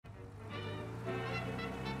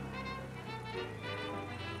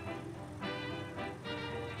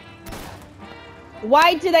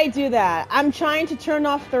Why did I do that? I'm trying to turn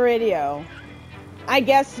off the radio. I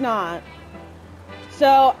guess not.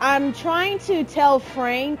 So, I'm trying to tell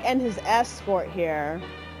Frank and his escort here.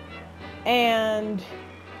 And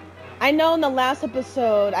I know in the last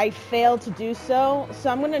episode I failed to do so.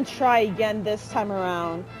 So I'm going to try again this time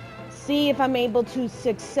around. See if I'm able to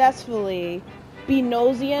successfully be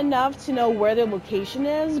nosy enough to know where their location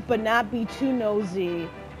is, but not be too nosy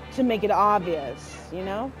to make it obvious, you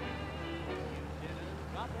know?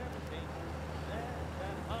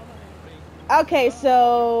 Okay,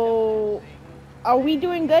 so are we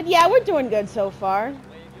doing good? Yeah, we're doing good so far.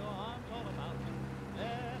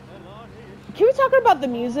 Can we talk about the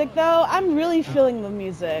music though? I'm really feeling the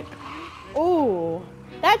music. Ooh,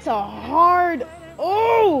 that's a hard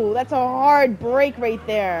break right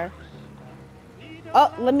there.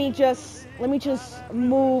 Oh, let me just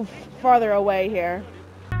move farther away here.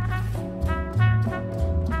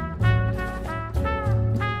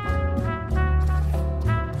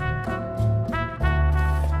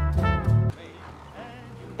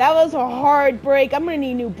 That was a hard break. I'm gonna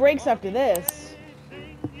need new brakes after this.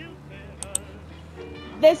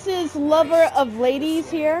 This is Lover of Ladies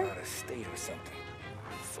here.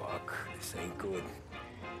 Fuck, this ain't good.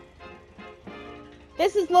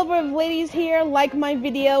 This is Lover of Ladies here. Like my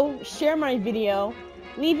video, share my video,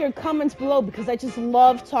 leave your comments below because I just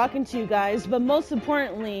love talking to you guys. But most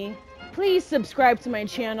importantly, please subscribe to my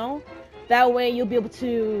channel. That way you'll be able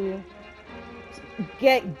to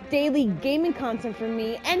get daily gaming content from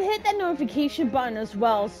me and hit that notification button as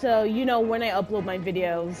well so you know when I upload my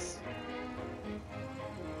videos.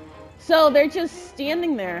 So they're just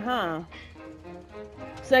standing there, huh?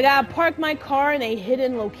 So I gotta park my car in a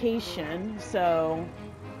hidden location. So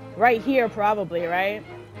right here probably, right?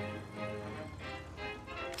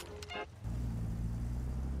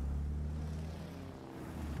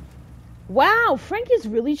 Wow, Frank is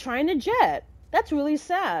really trying to jet. That's really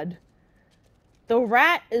sad. The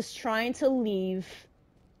rat is trying to leave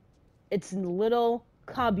its little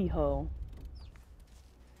cubbyhole.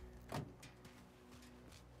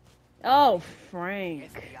 Oh,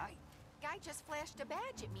 Frank. Guy just flashed a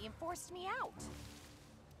badge at me and forced me out.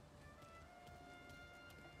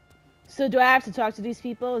 So do I have to talk to these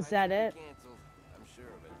people? Is that it? I'm sure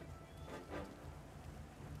of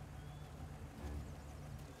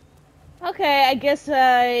it. Okay, I guess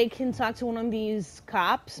I can talk to one of these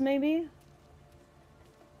cops, maybe?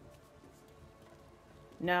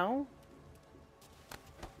 No?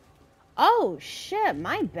 Oh, shit,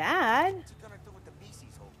 my bad. What's it gonna do with the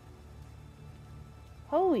BC's hole?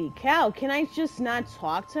 Holy cow, can I just not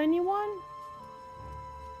talk to anyone?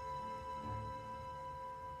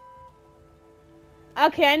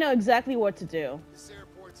 Okay, I know exactly what to do. This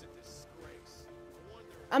airport's a disgrace.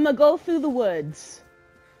 I'm gonna go through the woods.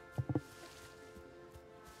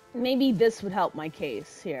 Maybe this would help my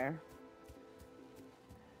case here.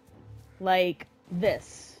 Like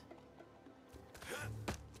this.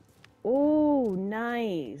 Ooh,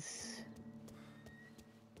 nice.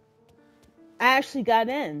 I actually got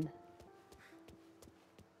in.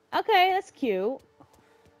 Okay, that's cute.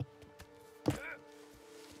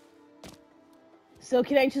 So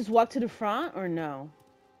can I just walk to the front or no?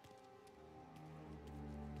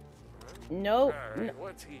 Nope. Hey,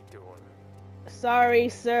 what's he doing? Sorry,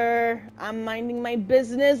 sir. I'm minding my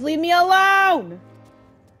business. Leave me alone!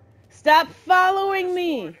 Stop following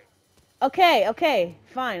me! Okay,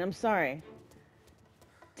 fine. I'm sorry.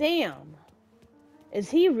 Damn. Is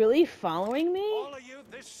he really following me? All of you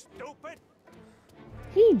this stupid?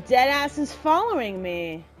 He deadass is following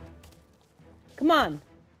me. Come on.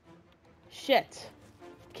 Shit.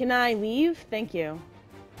 Can I leave? Thank you.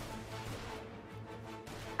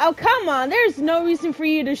 Oh, come on. There's no reason for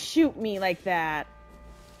you to shoot me like that.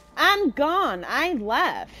 I'm gone. I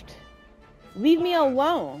left. Leave me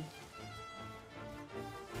alone.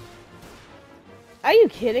 Are you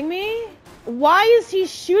kidding me? Why is he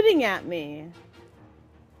shooting at me?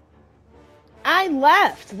 I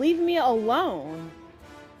left. Leave me alone.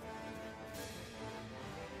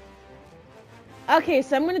 Okay,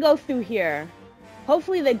 so I'm gonna go through here.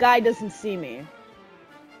 Hopefully the guy doesn't see me.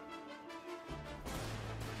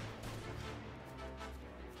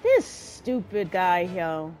 This stupid guy,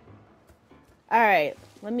 yo. Alright,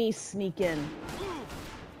 let me sneak in.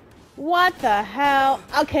 What the hell?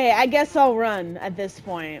 Okay, I guess I'll run at this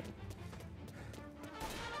point.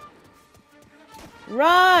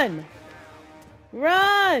 Run!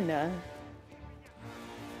 Run!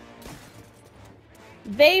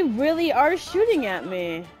 They really are shooting at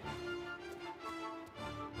me.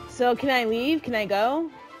 So can I leave? Can I go?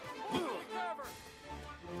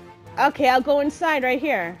 Okay, I'll go inside right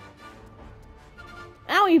here.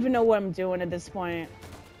 I don't even know what I'm doing at this point.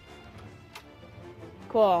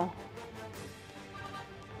 Cool.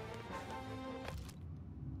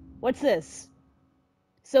 What's this?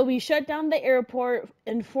 So we shut down the airport,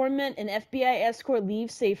 informant and FBI escort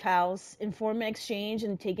leave safe house, informant exchange,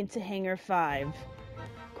 and taken to hangar 5.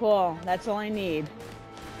 Cool, that's all I need.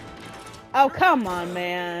 Oh, come on,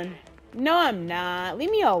 man. No, I'm not.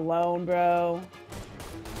 Leave me alone, bro.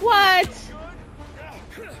 What?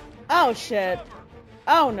 Oh, shit.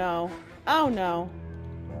 Oh, no. Oh, no.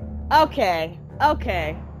 Okay.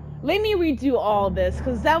 Okay. Let me redo all this,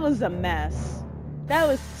 because that was a mess. That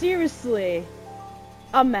was seriously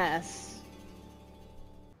a mess.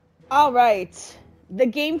 Alright. The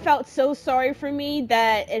game felt so sorry for me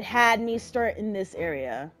that it had me start in this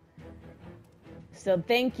area. So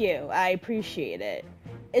thank you. I appreciate it.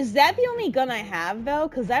 Is that the only gun I have, though?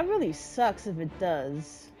 Because that really sucks if it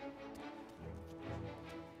does.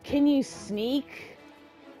 Can you sneak?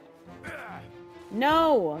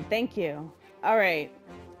 No, thank you. Alright.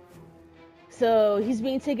 So he's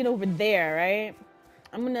being taken over there, right?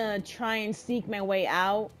 I'm gonna try and sneak my way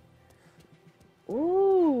out.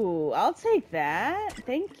 Ooh, I'll take that.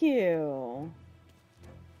 Thank you.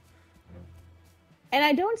 And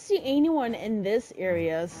I don't see anyone in this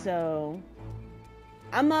area, so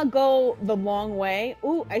I'm gonna go the long way.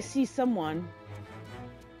 Ooh, I see someone.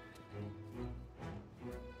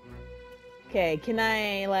 Okay, can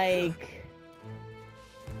I, like...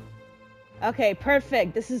 Okay,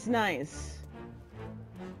 perfect. This is nice.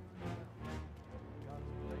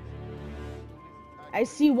 I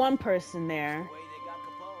see one person there.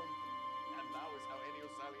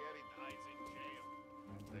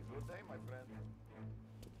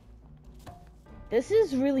 This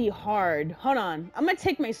is really hard. Hold on. I'm gonna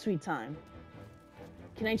take my sweet time.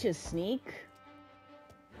 Can I just sneak?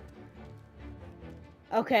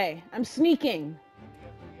 Okay, I'm sneaking.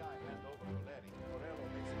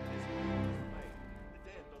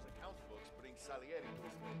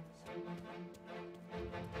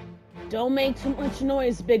 Don't make too much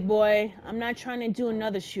noise, big boy. I'm not trying to do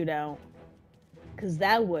another shootout. Cause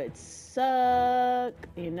that would suck.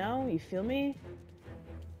 You know? You feel me?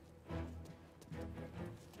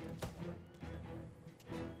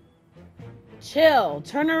 Chill.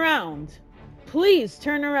 Turn around. Please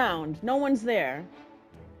turn around. No one's there.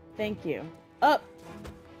 Thank you. Up.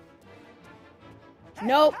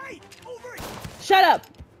 Nope. Shut up.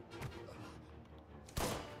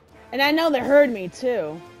 And I know they heard me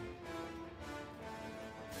too.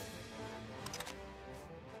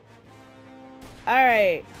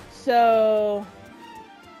 Alright, so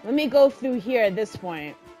let me go through here at this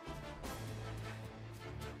point.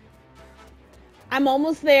 I'm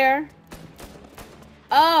almost there.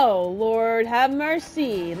 Oh, Lord, have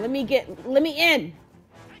mercy. Let me in.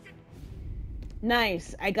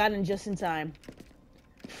 Nice, I got in just in time.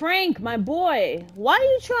 Frank, my boy, why are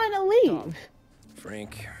you trying to leave? Tom.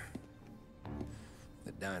 Frank,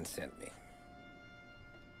 the Don sent me.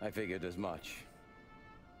 I figured as much.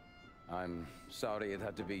 I'm sorry it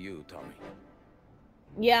had to be you, Tommy.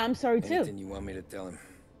 Yeah, I'm sorry too. Anything you want me to tell him?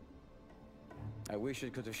 I wish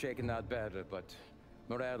it could have shaken out better, but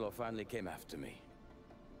Morello finally came after me.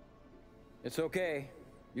 It's okay.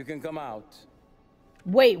 You can come out.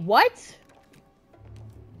 Wait, what?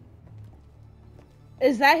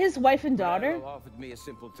 Is that his wife and daughter? Morello offered me a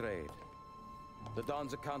simple trade. The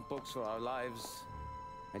Don's account books for our lives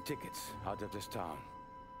and tickets out of this town.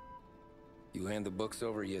 You hand the books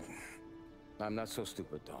over yet? I'm not so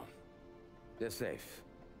stupid, Don. They're safe.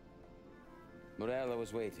 Morello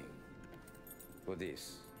was waiting for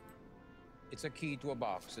this. It's a key to a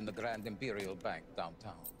box in the Grand Imperial Bank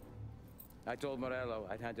downtown. I told Morello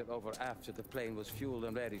I'd hand it over after the plane was fueled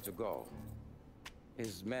and ready to go.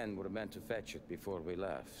 His men were meant to fetch it before we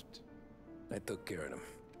left. I took care of them.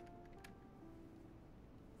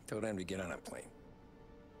 Told them to get on a plane.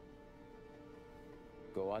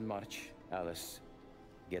 Go on, March. Alice,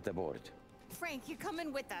 get aboard. Frank, you're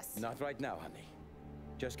coming with us. Not right now, honey.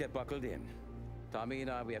 Just get buckled in. Tommy and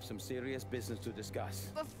I, we have some serious business to discuss.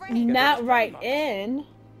 But Frank... Not right in.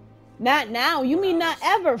 Not now. You mean not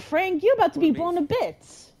ever, Frank? You're about to be blown to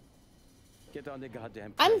bits. Get on the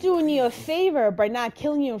goddamn plane. I'm doing you a favor by not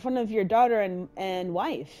killing you in front of your daughter and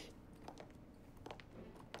wife.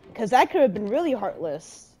 Because that could have been really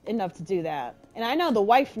heartless enough to do that. And I know the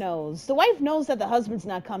wife knows. The wife knows that the husband's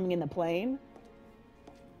not coming in the plane.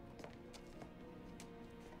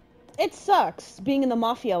 It sucks being in the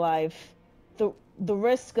Mafia life. The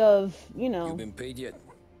risk of, you know... You been paid yet?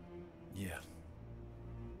 Yeah.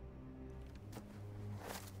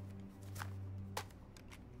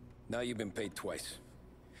 Now you've been paid twice.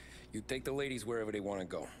 You take the ladies wherever they want to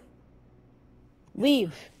go.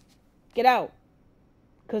 Leave. Get out.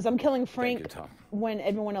 Because I'm killing Thank you, Frank Tom. when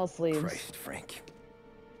everyone else leaves. Christ, Frank.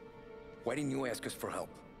 Why didn't you ask us for help?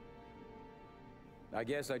 I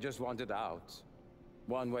guess I just wanted out.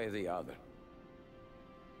 One way or the other.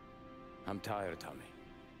 I'm tired, Tommy.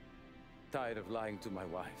 Tired of lying to my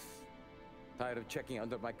wife. Tired of checking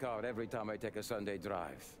under my car every time I take a Sunday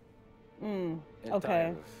drive. And Okay.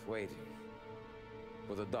 tired of waiting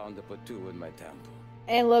for the dawn to put 2 in my temple.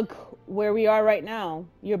 And look where we are right now.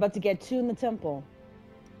 You're about to get 2 in the temple.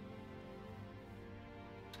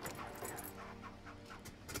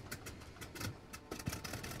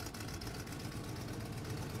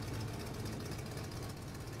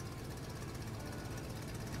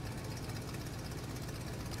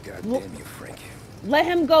 God damn you, Frank. Let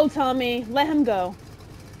him go, Tommy. Let him go.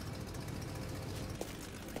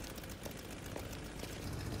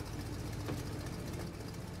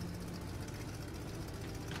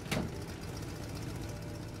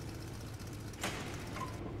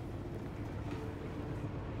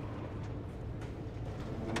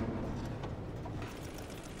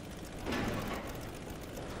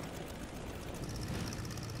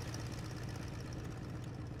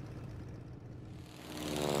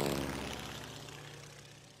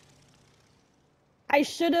 I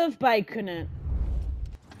should have, but I couldn't.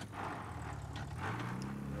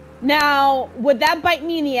 Now, would that bite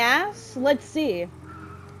me in the ass? Let's see.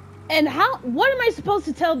 And what am I supposed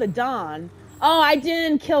to tell the Don? Oh, I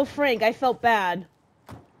didn't kill Frank. I felt bad.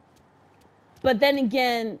 But then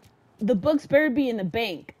again, the books better be in the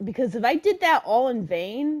bank. Because if I did that all in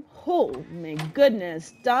vain, oh my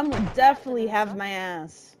goodness, Don would definitely have my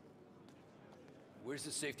ass. Where's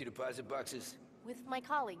the safety deposit boxes? With my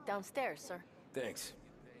colleague downstairs, sir. Thanks.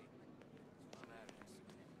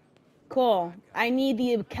 Cool. I need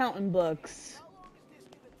the accountant books.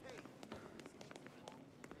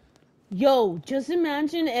 Yo, just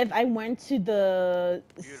imagine if I went to the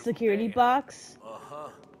security box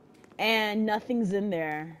and nothing's in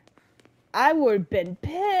there. I would have been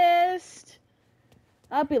pissed.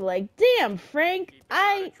 I'd be like, damn, Frank,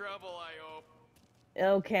 Trouble, I hope.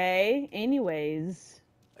 Okay, anyways.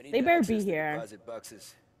 I need They to better access be the here. deposit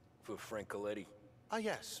boxes for Frank Coletti. Ah,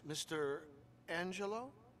 yes, Mr.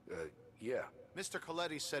 Angelo? Yeah. Mr.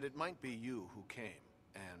 Coletti said it might be you who came,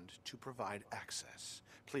 and to provide access.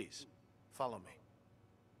 Please, follow me.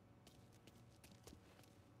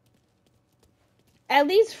 At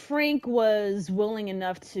least Frank was willing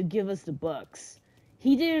enough to give us the books.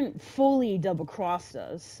 He didn't fully double-cross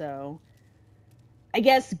us, so... I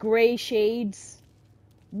guess gray shades.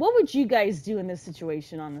 What would you guys do in this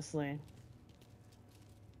situation, honestly?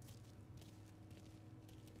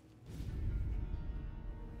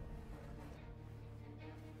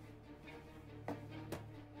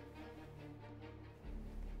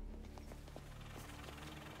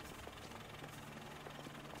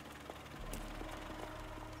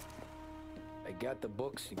 I got the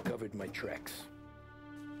books and covered my tracks.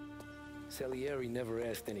 Salieri never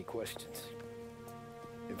asked any questions.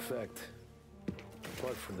 In fact,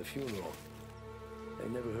 apart from the funeral, I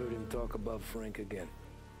never heard him talk about Frank again.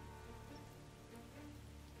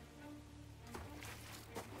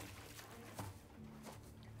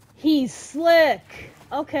 He's slick.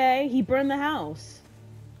 Okay, he burned the house.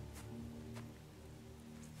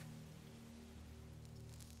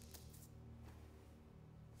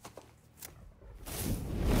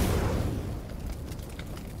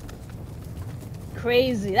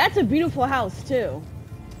 Crazy. That's a beautiful house, too.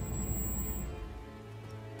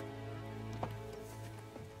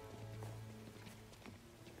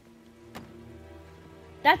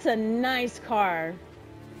 That's a nice car.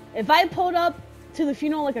 If I pulled up to the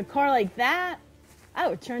funeral like a car like that, I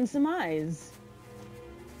would turn some eyes.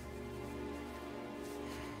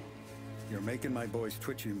 You're making my boys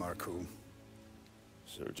twitchy, Marcoux.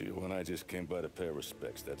 Sergio and I just came by to pay our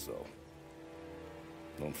respects, that's all.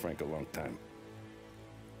 Known Frank a long time.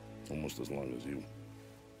 Almost as long as you.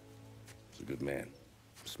 He's a good man.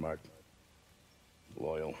 Smart.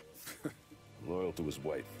 Loyal. Loyal to his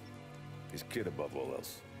wife. His kid above all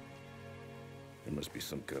else. There must be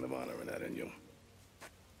some kind of honor in that in you.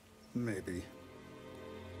 Maybe.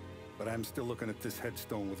 But I'm still looking at this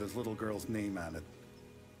headstone with his little girl's name on it.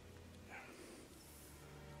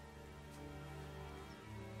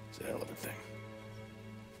 It's a hell of a thing.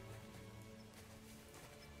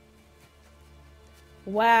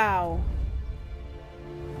 Wow.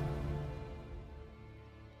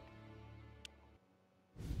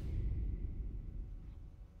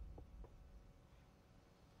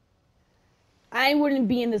 I wouldn't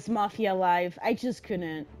be in this Mafia live. I just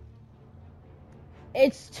couldn't.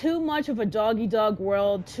 It's too much of a dog-eat-dog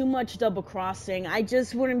world, too much double-crossing. I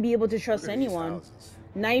just wouldn't be able to trust Look at these anyone. houses.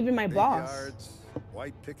 Not even my Big boss. yards,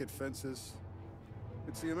 white picket fences.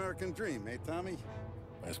 It's the American dream, eh, Tommy?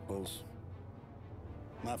 I suppose.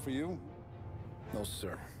 Not for you? No,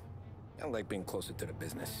 sir. I like being closer to the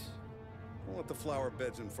business. Don't let the flower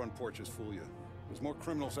beds and front porches fool you. There's more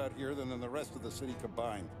criminals out here than in the rest of the city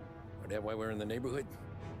combined. Is that why we're in the neighborhood?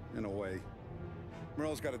 In a way.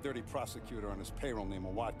 Merle's got a dirty prosecutor on his payroll named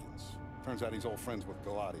Watkins. Turns out he's old friends with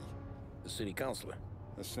Galati. The city councilor.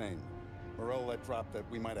 The same. Morello let drop that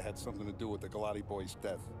we might have had something to do with the Galati boy's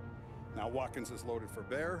death. Now Watkins is loaded for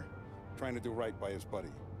bear, trying to do right by his buddy.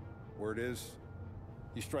 Word is,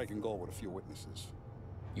 he's striking gold with a few witnesses.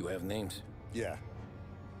 You have names? Yeah.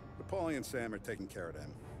 But Paulie and Sam are taking care of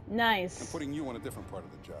them. Nice. I'm putting you on a different part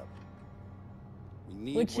of the job. We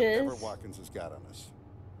need Which whatever is? Watkins has got on us.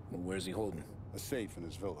 Well, where's he holding? A safe in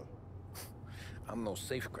his villa. I'm no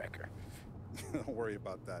safecracker. Don't worry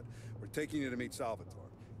about that. We're taking you to meet Salvatore.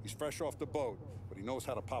 He's fresh off the boat, but he knows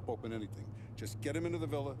how to pop open anything. Just get him into the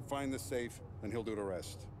villa, find the safe, and he'll do the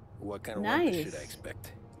rest. What kind of Nice. rumpus should I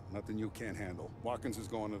expect? Nothing you can't handle. Watkins is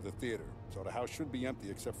going to the theater, so the house should be empty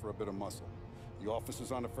except for a bit of muscle. The office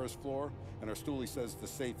is on the first floor, and our stoolie says the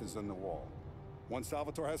safe is in the wall. Once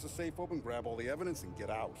Salvatore has the safe open, grab all the evidence and get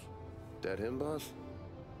out. That him, boss?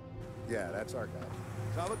 Yeah, that's our guy.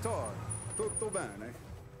 Salvatore, tutto bene?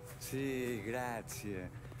 Sì, grazie,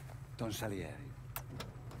 Don Salieri.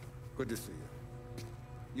 Good to see you.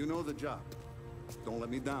 You know the job. Don't let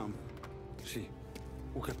me down. Sì,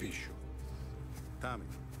 ho capisco. Tommy,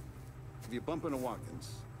 if you bump into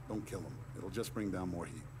Watkins, don't kill him. It'll just bring down more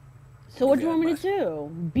heat. So what do you want me to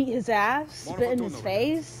do? Beat his ass? Spit in his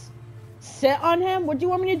face? Sit on him? What do you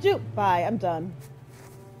want me to do? Bye, I'm done.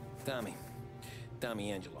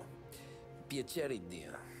 Tommy Angelo. Piacere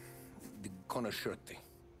di conoscerti.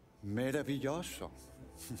 Meraviglioso.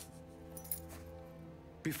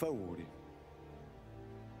 Per favore.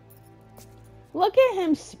 Look at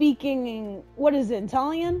him speaking, what is it,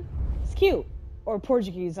 Italian? It's cute. Or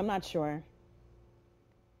Portuguese, I'm not sure.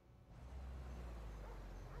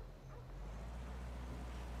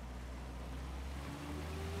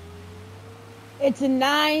 It's a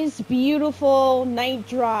nice, beautiful night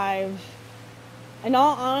drive. In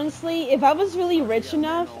all honesty, if I was really rich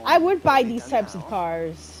enough, I would buy these types of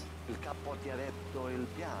cars. I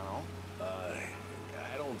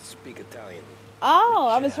don't speak Italian. Oh,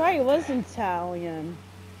 I was right, it was Italian.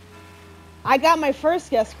 I got my first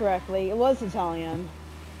guess correctly, it was Italian.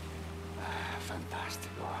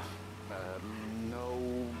 Fantastico.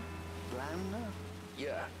 No plan?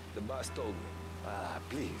 Yeah, the boss told me.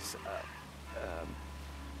 Please,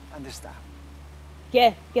 understand.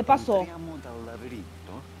 Che passò? Entriamo dal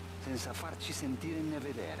labirinto senza farci sentire né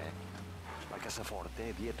vedere. La cassaforte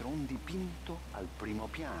è dietro un dipinto al primo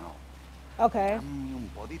piano. Ok. Dammi un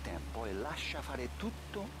po' di tempo e lascia fare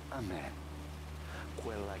tutto a me.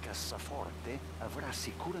 Quella cassaforte avrà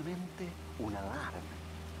sicuramente un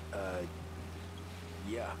allarme.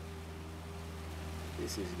 Yeah.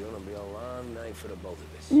 This is gonna be a long night for the both of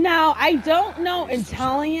us. Now, I don't know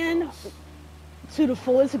Italian to the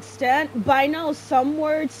fullest extent, but I know some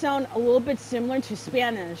words sound a little bit similar to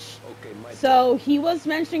Spanish. Okay, So he was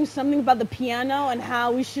mentioning something about the piano and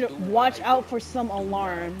how we should watch out for some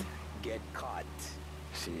alarm. Get caught.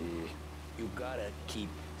 Sì. You gotta keep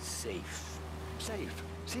safe. Safe.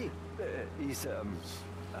 Sì. Is,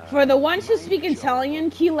 For the ones who speak Italian,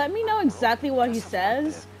 can you let me know exactly what he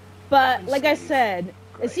says? But like I said,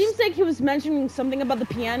 it seems like he was mentioning something about the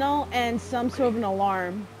piano and some sort of an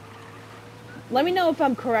alarm. Let me know if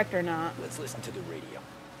I'm correct or not. Let's listen to the radio.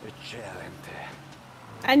 Eccellente.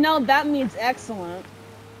 I know that means excellent.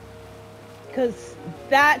 Because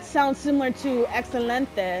that sounds similar to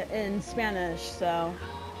excelente in Spanish, so.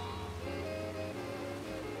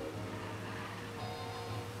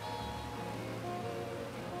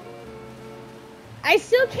 I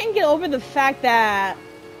still can't get over the fact that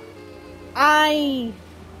I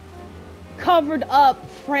covered up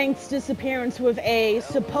Frank's disappearance with a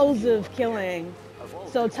supposed killing.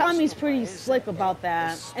 So Tommy's pretty slick about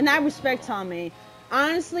that. And I respect Tommy.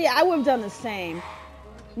 Honestly, I would have done the same.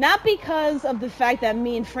 Not because of the fact that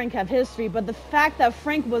me and Frank have history, but the fact that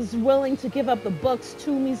Frank was willing to give up the books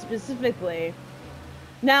to me specifically.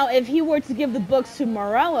 Now, if he were to give the books to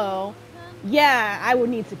Morello, yeah, I would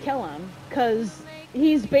need to kill him. Because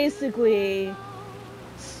he's basically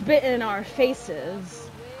spitting in our faces.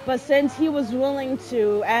 But since he was willing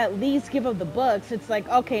to at least give up the books, it's like,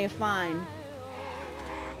 okay, fine.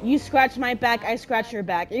 You scratch my back, I scratch your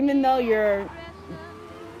back. Even though you're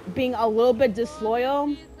being a little bit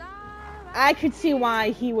disloyal, I could see why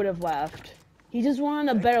he would have left. He just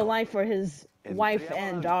wanted a better life for his wife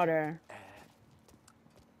and daughter.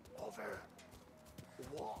 Over.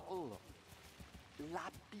 Wall.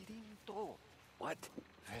 Labirinto. What?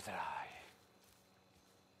 Vedrai.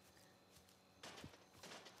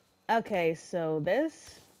 Okay, so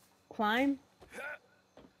this. Climb.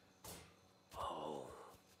 Oh,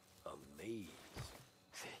 a maze.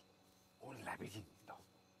 Sí, un labirinto.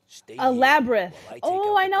 Stay A here labyrinth. while I take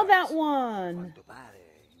Oh, out I the know that guards. one. Quanto pare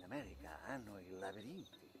in America hanno I labirinti.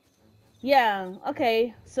 Yeah,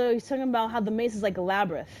 okay. So he's talking about how the maze is like a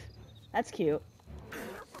labyrinth. That's cute.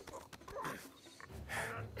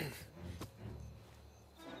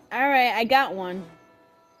 Alright, I got one.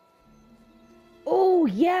 Oh,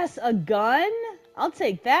 yes, a gun? I'll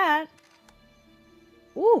take that.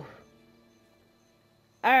 Ooh.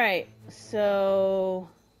 Alright, so...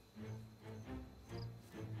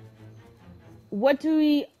 What do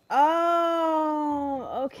we...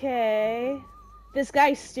 Oh, okay. This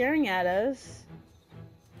guy's staring at us.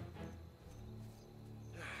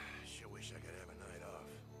 Sure wish I could have a night off.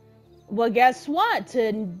 Well, guess what?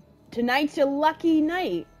 Tonight's your lucky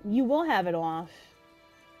night. You will have it off.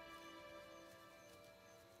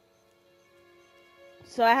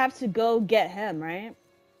 So I have to go get him, right?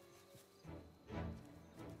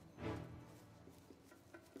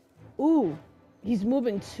 Ooh, he's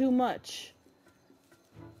moving too much.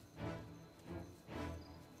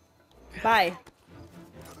 Bye.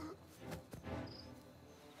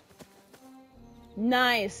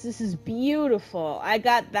 Nice, this is beautiful. I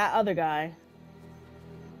got that other guy.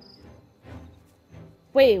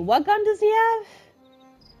 Wait, what gun does he have?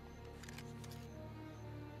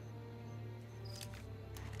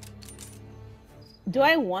 Do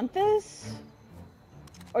I want this?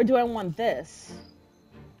 Or do I want this?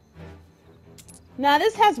 Nah,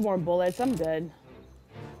 this has more bullets. I'm good.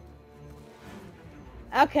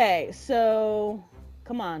 Okay, so...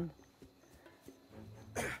 Come on.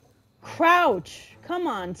 Crouch! Come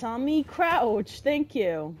on, Tommy. Crouch. Thank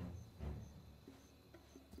you.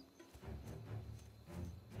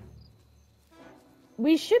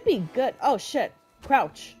 We should be good. Oh, shit.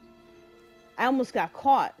 Crouch. I almost got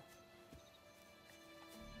caught.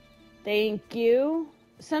 Thank you.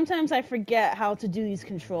 Sometimes I forget how to do these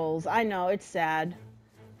controls. I know, it's sad.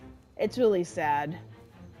 It's really sad.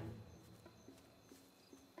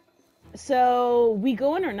 So, we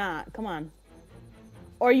going or not? Come on.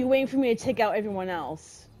 Or are you waiting for me to take out everyone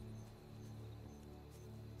else?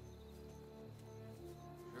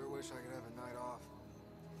 Sure wish I could have a night off.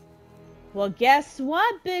 Well, guess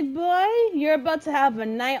what, big boy? You're about to have a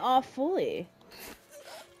night off fully.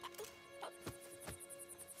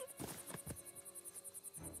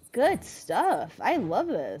 Good stuff. I love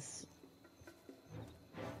this.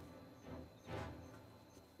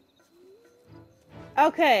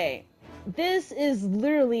 Okay. This is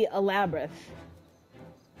literally a labyrinth.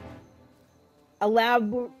 A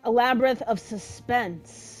labyrinth of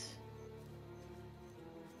suspense.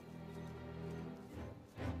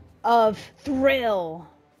 Of thrill.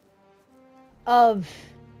 Of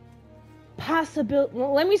possibility.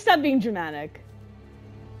 Well, let me stop being dramatic.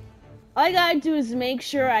 All I gotta do is make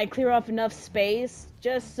sure I clear off enough space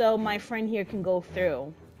just so my friend here can go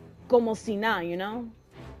through. Como si nada, you know?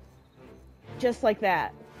 Just like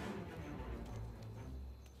that.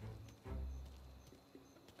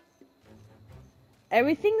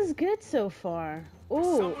 Everything's good so far. Ooh.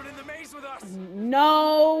 Someone in the maze with us.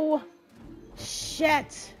 No.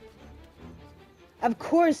 Shit. Of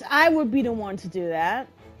course I would be the one to do that.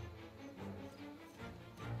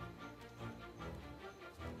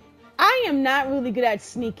 I am not really good at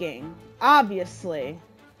sneaking, obviously.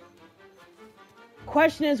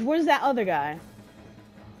 Question is, where's that other guy?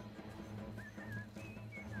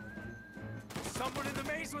 Someone in the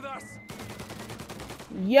maze with us.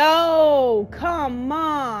 Yo, come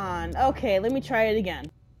on. Okay, let me try it again.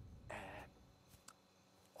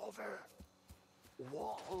 Over.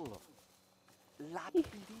 Wall.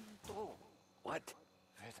 Labirinto. What?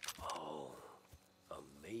 Oh, a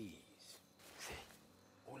maze. Sí,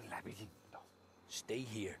 un labirinto. Stay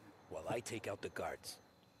here while I take out the guards.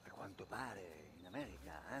 A quanto pare in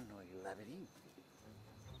America hanno I labirinti.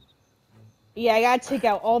 Yeah, I gotta take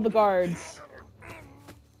out all the guards.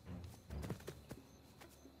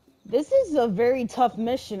 This is a very tough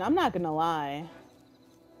mission, I'm not gonna lie.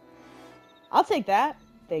 I'll take that.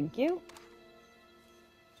 Thank you.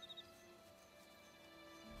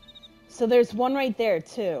 So there's one right there,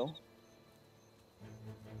 too.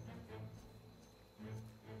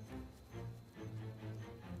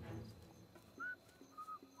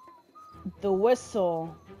 The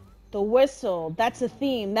whistle. The whistle. That's a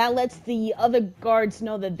theme. That lets the other guards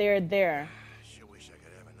know that they're there. Sure wish I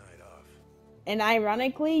could have a night off. And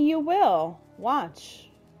ironically, you will. Watch.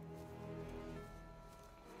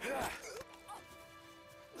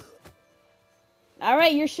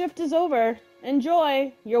 Alright, your shift is over.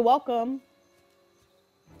 Enjoy. You're welcome.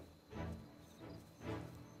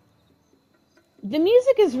 The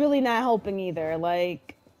music is really not helping either,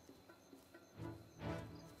 like...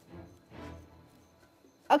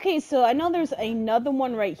 Okay, so I know there's another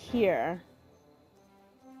one right here.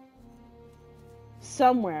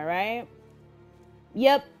 Somewhere, right?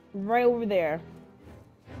 Yep, right over there.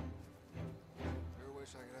 Sure wish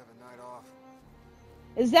I could have a night off.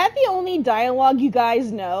 Is that the only dialogue you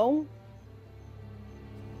guys know?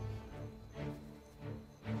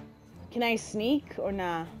 Can I sneak or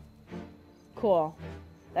nah? Cool.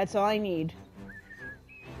 That's all I need.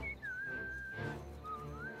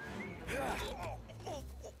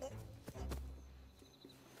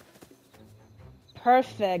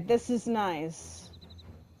 Perfect. This is nice.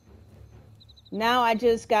 Now I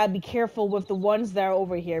just gotta be careful with the ones that are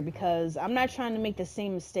over here because I'm not trying to make the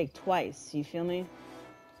same mistake twice. You feel me?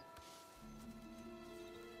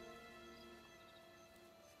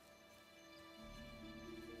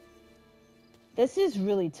 This is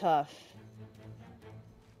really tough.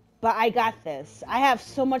 But I got this. I have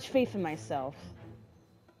so much faith in myself.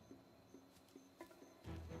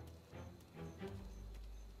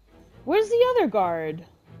 Where's the other guard?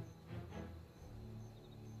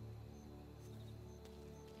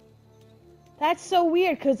 That's so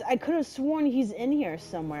weird, because I could have sworn he's in here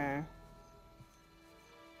somewhere.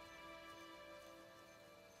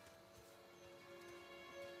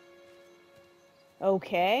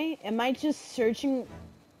 Okay, am I just searching?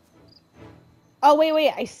 Oh,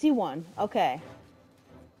 wait, I see one. Okay.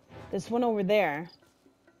 There's one over there.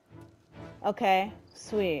 Okay,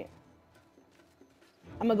 sweet.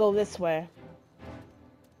 I'm gonna go this way.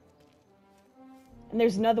 And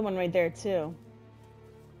there's another one right there, too.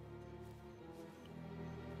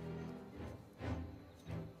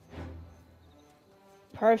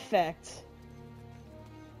 Perfect.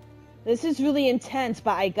 This is really intense,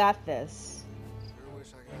 but I got this. Sure wish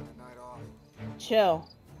I could have a night off. Chill.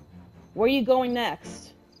 Where are you going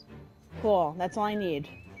next? Cool, that's all I need.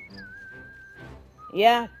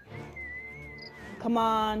 Yeah. Come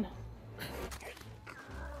on.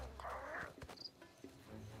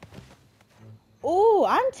 Ooh,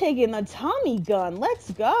 I'm taking the Tommy gun.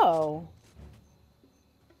 Let's go.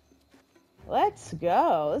 Let's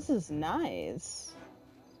go. This is nice.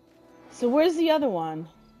 So where's the other one?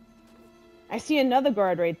 I see another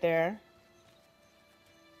guard right there.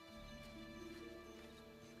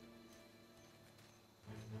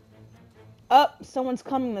 Oh, someone's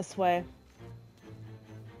coming this way.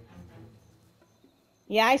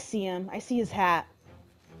 Yeah, I see him. I see his hat.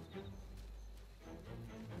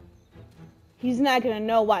 He's not gonna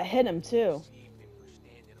know what hit him, too.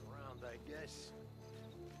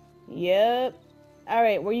 Yep.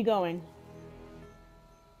 Alright, where you going?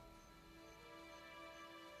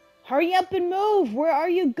 Hurry up and move! Where are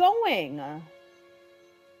you going?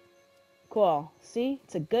 Cool. See?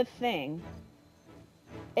 It's a good thing.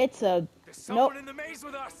 It's a... There's someone in the maze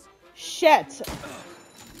with us! Shit!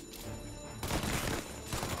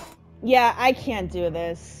 Yeah, I can't do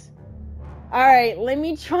this. Alright, let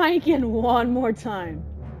me try again one more time.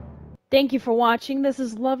 Thank you for watching. This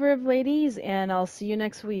is Lover of Ladies, and I'll see you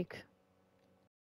next week.